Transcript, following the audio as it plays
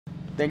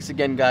Thanks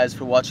again, guys,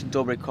 for watching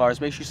Dobre Cars.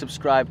 Make sure you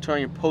subscribe, turn on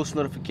your post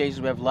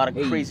notifications. We have a lot of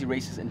crazy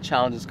races and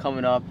challenges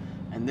coming up.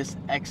 And this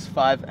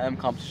X5M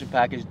competition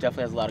package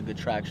definitely has a lot of good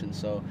traction.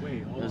 So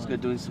it was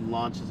good doing some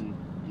launches and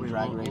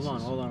drag races.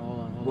 Hold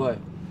on.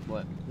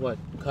 What?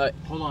 Cut.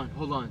 Hold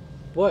on.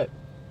 What?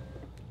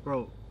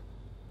 Bro,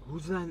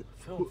 who's that?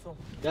 Film.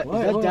 Is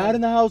that Dad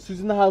in the house? Who's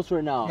in the house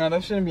right now? No,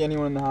 there shouldn't be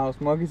anyone in the house.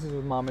 Muggies is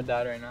with Mom and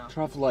Dad right now.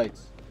 Turn off the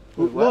lights.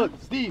 Look,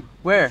 Steve.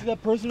 Where? See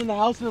that person in the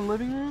house in the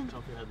living room? Turn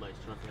off your headlights.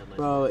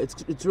 Bro,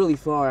 it's really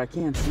far. I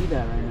can't see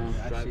that right now.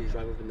 Drive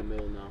up in the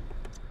middle now.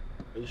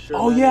 Are you sure?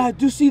 Oh yeah, I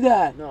do see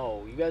that.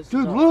 No, you guys.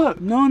 Dude,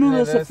 look. No, Yeah,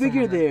 there's a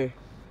figure there.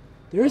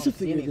 There is a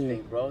figure there.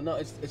 Bro. No,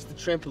 it's the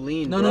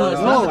trampoline. No, bro.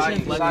 it's not the Side.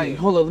 trampoline.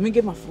 Hold on, let me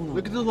get my phone.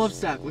 Look at the love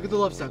stack.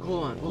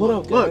 Hold on. Hold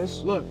up,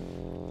 guys. Look.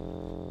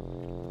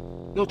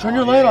 No, turn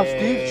your light off,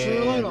 Steve. Turn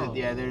your light off.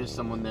 Yeah, there's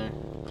someone there.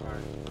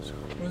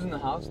 Who's in the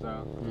house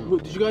though?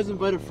 Did you guys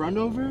invite a friend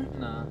over?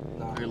 Nah.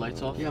 Are your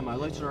lights off? Yeah, my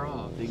lights are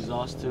off. The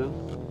exhaust too.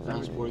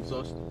 Transport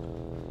exhaust.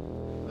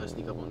 Let's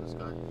sneak up on this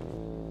guy.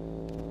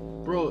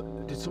 Bro,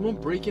 did someone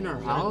break in our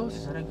house?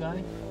 Is that a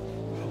guy?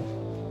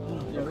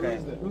 Okay.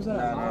 Who's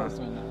that?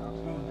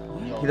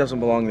 He doesn't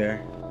belong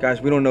there.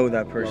 Guys, we don't know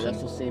that Bro, person.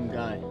 that's the same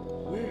guy.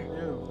 Where?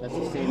 That's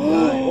the same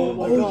guy. Oh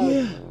my god.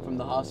 Yeah. From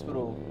the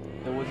hospital.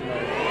 There wasn't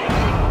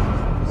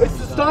a... It's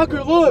the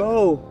stalker, look!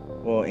 Oh.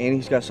 Well, and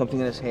he's got something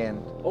in his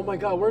hand. Oh my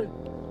god, where?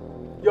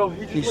 Yo,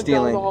 he just He's went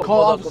stealing. down the hall.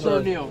 Call Officer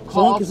O'Neill.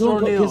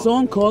 Can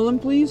someone call him,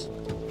 please?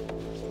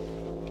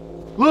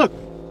 Look!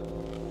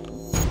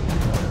 He's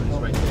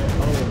right there.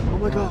 Oh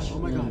my god.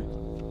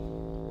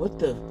 What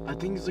the? I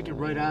think he's looking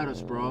right at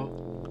us, bro.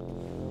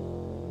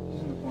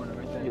 He's in the corner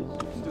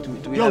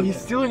right there. Yo,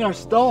 he's stealing our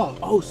stuff.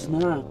 Oh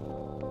snap!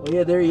 Oh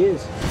yeah, there he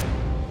is.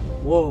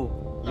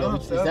 Whoa. Yo,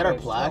 is that our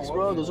plaques,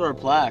 bro? Those are our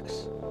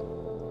plaques.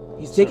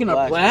 He's taking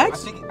our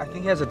plaques? I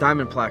think he has a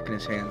diamond plaque in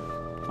his hand.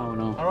 Oh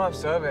no. I don't have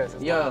service.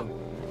 Yeah.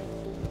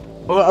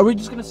 Are we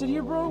just gonna sit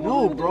here, bro?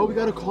 No, bro, we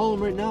gotta call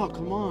him right now.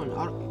 Come on.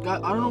 I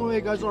don't know why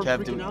you guys aren't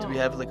freaking out. Do we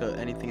have like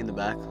anything in the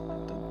back?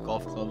 The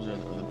golf clubs or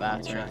the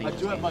bats or anything? I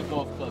do have my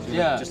golf clubs.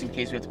 Yeah. Just in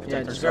case we have to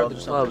protect Just grab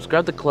ourselves. the clubs.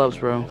 Grab the clubs,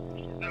 bro.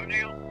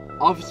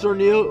 Officer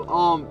O'Neill,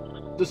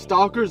 the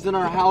stalker's in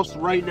our house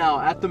right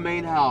now, at the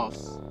main house.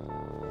 Is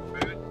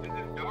this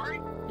Dory?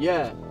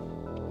 Yeah.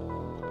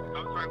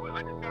 I'm sorry,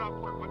 I just got off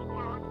work. What's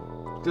going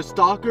on? The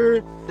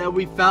stalker that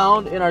we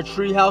found in our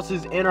tree house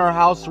is in our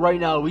house right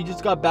now. We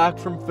just got back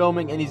from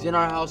filming and he's in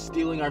our house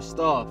stealing our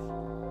stuff.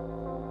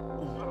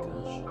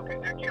 Okay,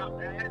 next out.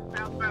 Head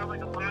southbound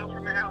like a mile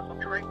from your house. I'll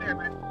be right there,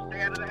 man.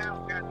 Stay out of the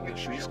house, guys.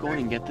 Should we just go in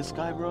and get this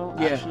guy, bro?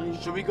 Yeah. Actually?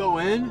 Should we go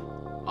in?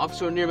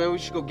 Officer O'Neill, maybe we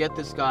should go get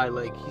this guy.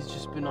 Like, he's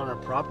just been on our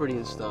property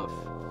and stuff.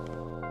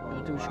 I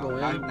don't think we should go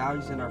in. Now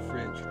he's in our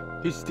fridge.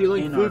 He's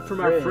stealing In food our from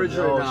our fridge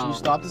Yo, right should now. we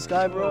stop this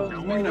guy, bro?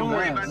 Don't worry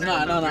about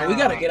that. No. We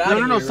gotta get out of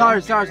here. No,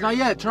 Cyrus, not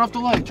yet. Turn off the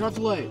light.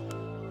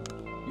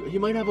 He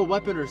might have a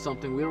weapon or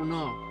something. We don't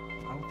know.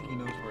 I don't think he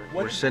knows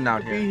we're sitting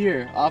out Be here.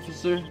 here,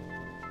 officer.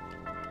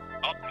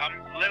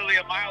 I'm literally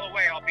a mile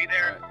away. I'll be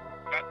there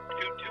about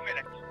two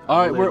minutes.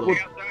 All right, Stay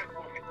outside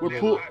for me.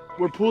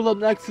 we're pulled up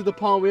next to the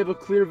pond. We have a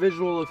clear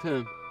visual of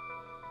him. Okay,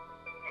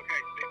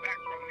 stay back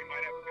from me.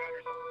 Might have a gun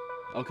or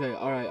something. Okay,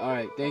 all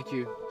right. Thank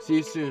you. See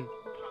you soon.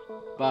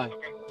 Bye.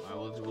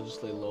 Alright, we'll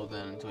just lay low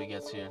then until he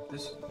gets here.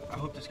 I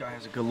hope this guy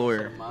has a good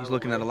lawyer. He's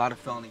looking at a lot of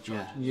felony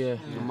charges. Yeah.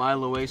 He's a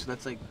mile away, so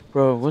that's like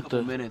Bro, a what couple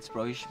the? minutes,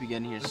 bro. He should be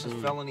getting here This is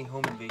soon. felony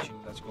home invasion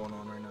that's going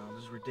on right now.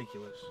 This is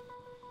ridiculous.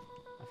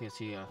 I think it's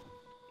he.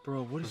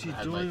 Bro, what is he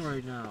Headlights. doing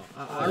right now?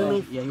 I don't know.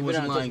 If Yeah, he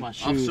wasn't lying. my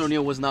shoes. Officer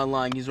O'Neill was not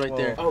lying. He's right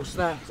there. Oh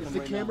snap! Is the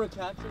camera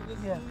capturing this?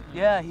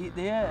 Yeah.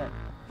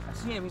 I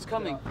see him. He's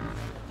coming.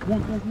 Come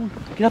on.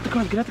 Get out the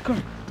car. Let's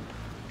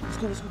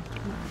go.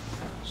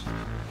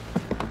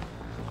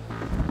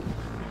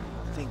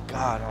 Thank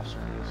God, Officer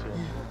Neil's here.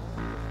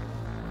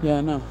 Yeah,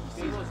 I know.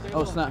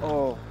 Oh snap!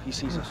 Oh, he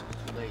sees us.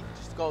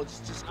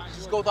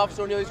 Just go with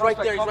Officer O'Neill. He's right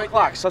there. He's right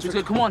there.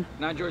 Suspect, come on.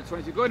 9 George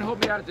 22. Go ahead and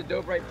hold me out at the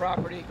Dobre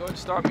property. Go ahead and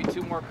start me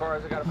 2 more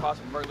cars. I got a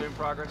possible burglary in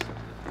progress.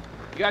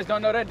 You guys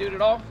don't know that dude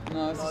at all?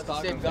 No, It's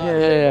the same guy.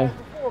 Yeah.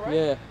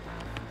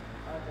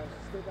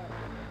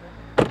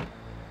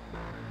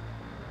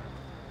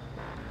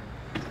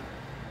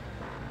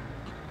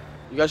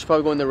 You guys should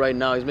probably go in there right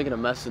now. He's making a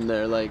mess in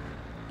there. Like,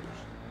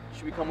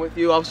 should we come with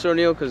you, Officer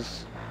O'Neill?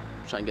 Because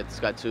I'm trying to get this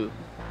guy too.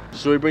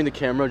 Should we bring the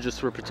camera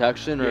just for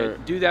protection, or? Yeah,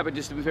 do that, but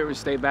just to be fair,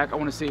 stay back. I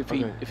want to see if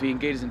he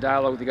engages in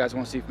dialogue with you guys. I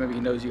want to see if maybe he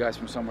knows you guys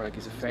from somewhere, like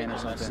he's a fan or In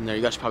something. there,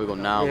 you guys should probably go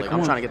now. Yeah, Like, come I'm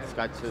on. trying to get this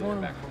guy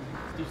too.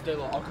 Steve, stay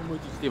low. I'll come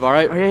with you, Steve. All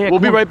right. Oh, yeah, we'll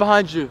be come on. right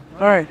behind you.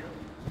 All right.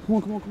 Come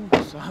on.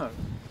 What's up?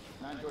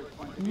 9 George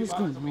 22. Let's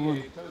go.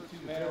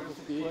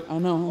 I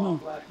know.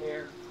 Black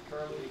hair,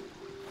 curly,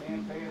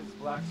 tan pants,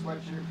 black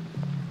sweatshirt.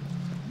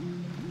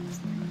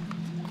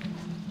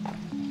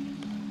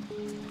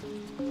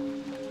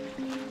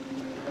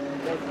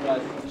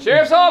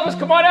 Sheriff's office,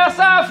 come on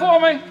outside for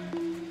me.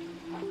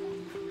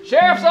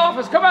 Sheriff's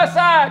office, come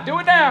outside. Do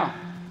it now.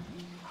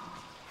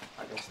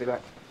 Okay, stay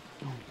back.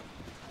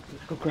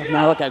 Go grab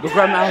Malachi.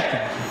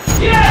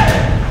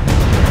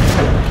 Yeah!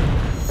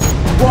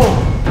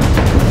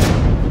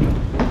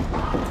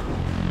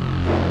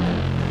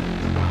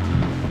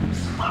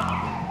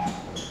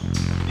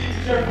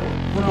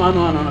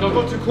 know. Don't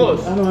go too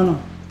close. I know.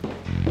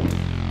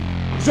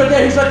 He's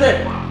right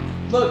there,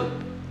 Look.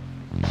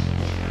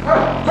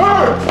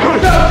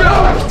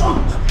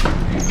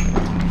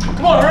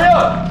 Come on, hurry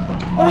up.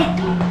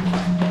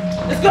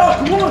 Let's go,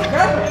 come on,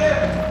 grab it.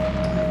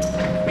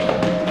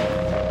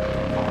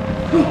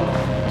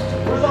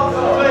 Where's all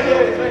right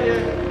here,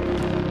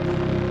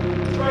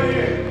 Right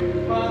here.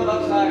 Come on the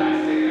left side.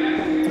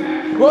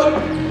 What?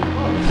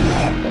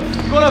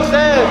 Going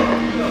upstairs.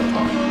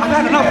 I've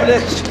had enough of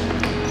this.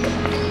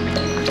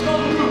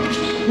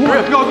 Hurry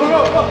up, go.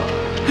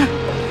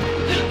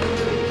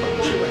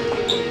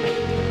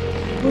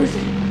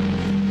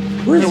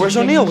 Where's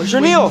O'Neal?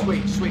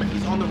 Wait,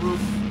 He's on the roof.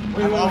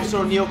 Have Officer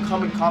O'Neal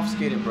come and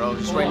confiscate him, bro.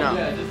 Just right now.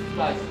 Yeah,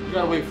 guys, you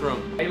gotta wait for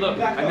him. Hey, look,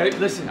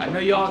 I know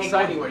you all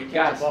excited.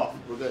 Guys,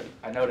 We're good.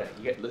 I know that.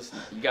 Listen,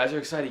 you guys are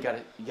excited.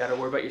 You gotta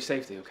worry about your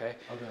safety, okay?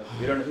 Okay.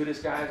 You don't know who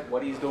this guy is,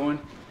 what he's doing.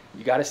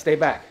 You gotta stay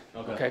back.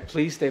 Okay.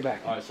 Please stay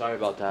back. All right, sorry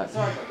about that.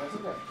 That's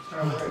okay.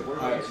 All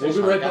right, we'll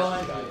be right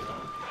behind.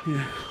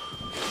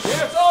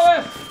 Sheriff's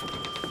office!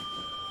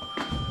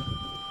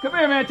 Come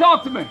here, man.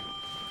 Talk to me.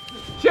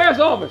 Sheriff's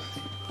office.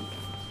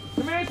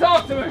 Come here and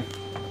talk to me.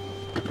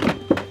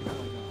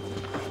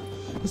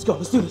 Let's go,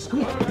 let's do this,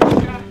 come on.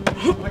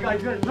 Oh my God,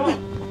 you gotta jump.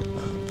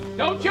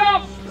 Don't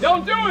jump.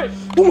 Don't do it.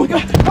 Oh my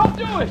God. Don't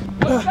do it.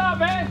 Don't stop,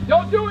 man.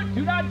 Don't do it.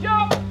 Do not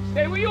jump.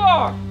 Stay where you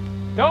are.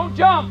 Don't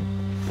jump.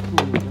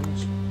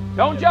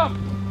 Don't jump.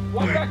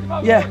 Walk back to my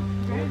voice. Yeah. Keep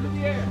your hands in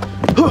the air.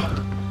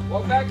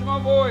 Walk back to my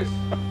voice.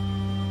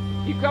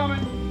 Keep coming.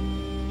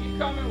 Keep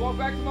coming. Walk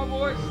back to my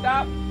voice.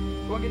 Stop.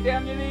 Go and get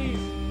down on your knees.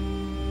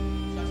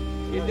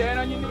 Get down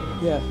on your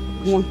knees. Yeah,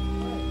 come on.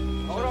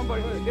 Hold on,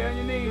 buddy. Get down on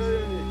your knees.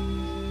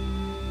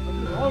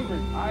 I'm hungry.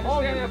 I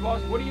understand that,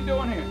 boss. What are you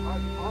doing here? I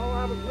don't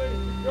have a place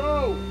to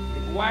go.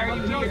 Why are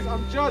you here?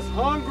 I'm just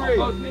hungry.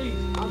 On both knees.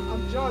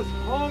 I'm just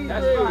hungry.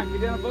 That's fine.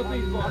 Get down on both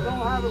knees, boss. I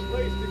don't have a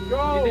place to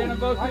go. Get down on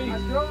both knees. I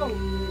don't.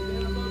 Get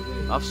down on both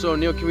knees. Officer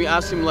O'Neal, can we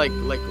ask him why?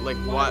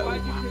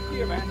 Why'd you pick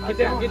here, man? Get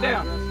down. Get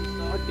down.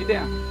 Get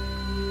down.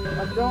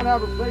 I don't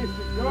have a place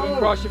to go.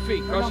 Cross your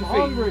feet. Cross I'm your feet.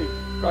 hungry.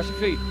 Cross your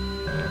feet.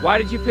 Why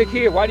did you pick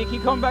here? Why do you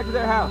keep coming back to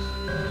their house?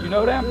 You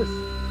know them?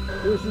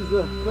 This is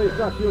the place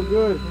I feel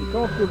good and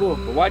comfortable.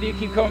 But why do you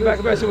keep coming back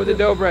and messing with the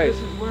Dobres?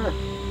 This is where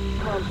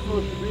I'm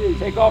supposed to be.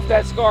 Take off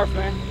that scarf,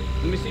 man.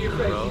 Let me see your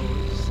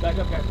face. Back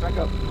up, guys. Back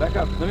up. Back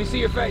up. Let me see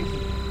your face.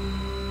 Pick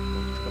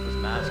up his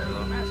mask,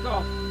 bro. Mask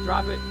off.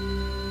 Drop it.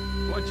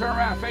 Go and turn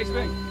around. Face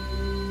me.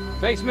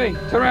 Face me.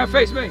 Turn around.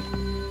 Face me.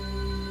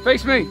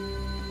 Face me.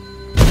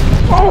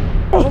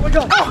 Oh my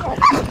God!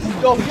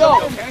 Yo!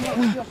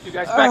 You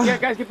guys back here.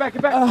 Guys, get back.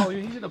 Get back. Oh,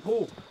 he's in the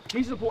pool.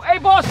 He's in the pool. Hey,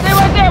 boss, stay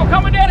right there. We're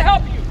coming down to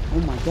help you. Oh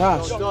my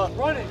gosh.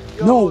 Running!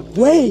 No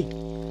way.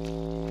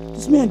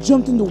 This man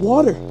jumped in the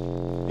water.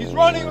 He's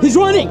running! He's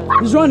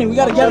running. We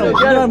gotta get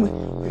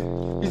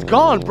him. He's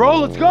gone, bro.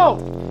 Let's go.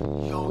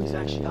 Yo, he's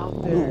actually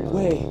out there. No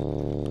way.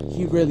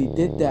 He really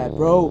did that,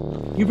 bro.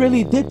 He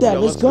really did that.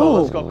 Let's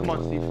go. Let's go. Come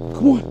on, Steve.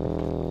 Come on.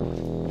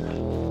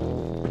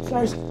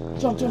 Cyrus,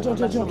 jump,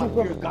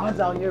 bro. God's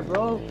out here,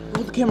 bro.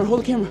 Hold the camera.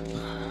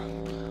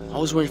 I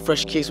was wearing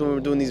fresh kicks when we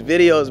were doing these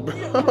videos, bro.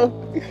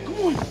 Come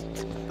on.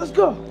 Let's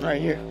go.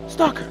 Right here.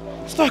 Stalker,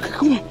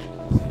 come on.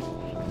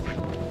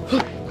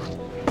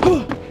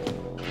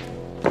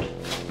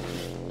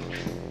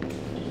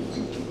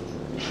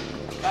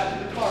 Back in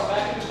the car.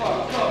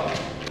 Let's go.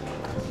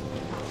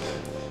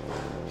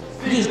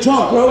 You just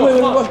jump, bro.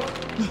 Wait.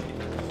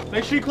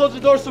 Make sure you close the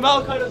door so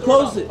Malachi doesn't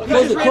Close it.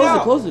 Close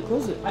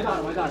it. I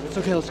got him. It's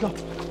okay, let's go.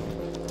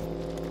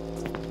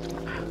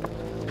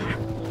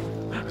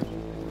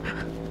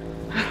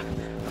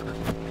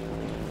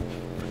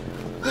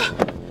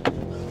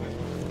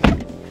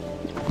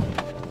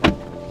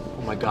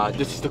 Oh my God,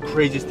 this is the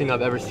craziest thing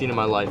I've ever seen in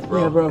my life,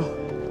 bro. Yeah, bro.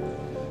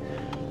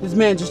 This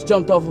man just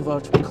jumped off of our,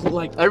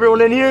 like...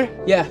 Everyone in here?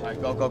 Yeah. All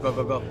right, go. Go.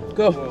 We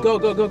got a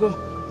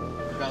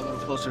little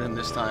closer to him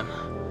this time.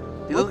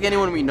 Do you look like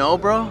anyone we know,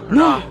 bro?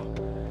 No.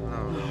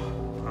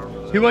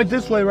 He went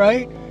this way,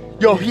 right?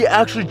 Yo, he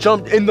actually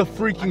jumped in the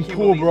freaking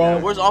pool, bro.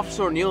 Where's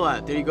Officer O'Neal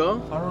at? Did he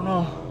go? I don't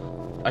know.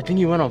 I think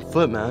he went on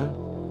foot, man.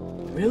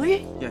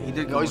 Really? Yeah, he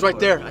did go. Oh, he's right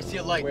there. I see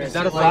a light. Is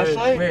that a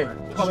flashlight? Where?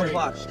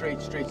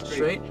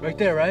 Straight. Right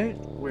there, right?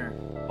 Where?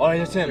 Oh,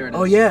 that's him.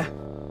 Oh, yeah.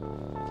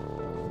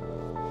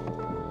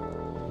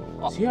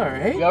 Is he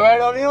alright? You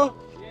alright, O'Neal?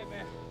 Yeah,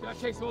 man. I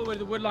chased him all the way to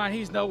the wood line.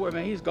 He's nowhere,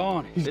 man. He's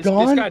gone. He's This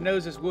gone? guy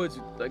knows this woods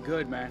like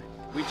good, man.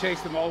 We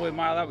chased him all the way a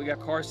mile out. We got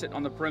cars sitting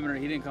on the perimeter.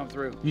 He didn't come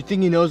through. You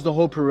think he knows the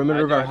whole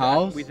perimeter of our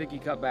house? We think he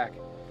cut back.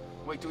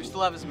 Wait, do we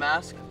still have his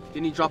mask?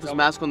 Didn't he drop his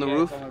mask on the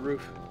roof? It's on the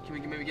roof. Can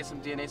we maybe get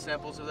some DNA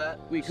samples of that?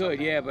 We could,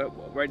 yeah, but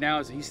right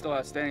now he's still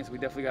outstanding, so we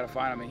definitely got to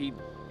find him. And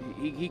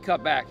he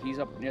cut back. He's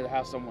up near the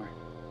house somewhere.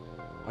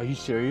 Are you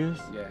serious?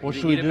 Yeah. What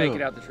should he we didn't do? make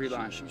it out the tree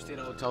line. Should we stay at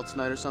a hotel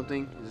tonight or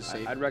something? Is it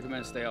safe? I'd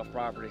recommend stay off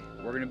property.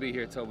 We're gonna be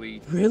here till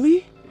we.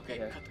 Really? Okay,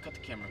 Yeah. cut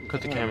the camera.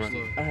 Cut the camera.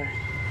 Alright.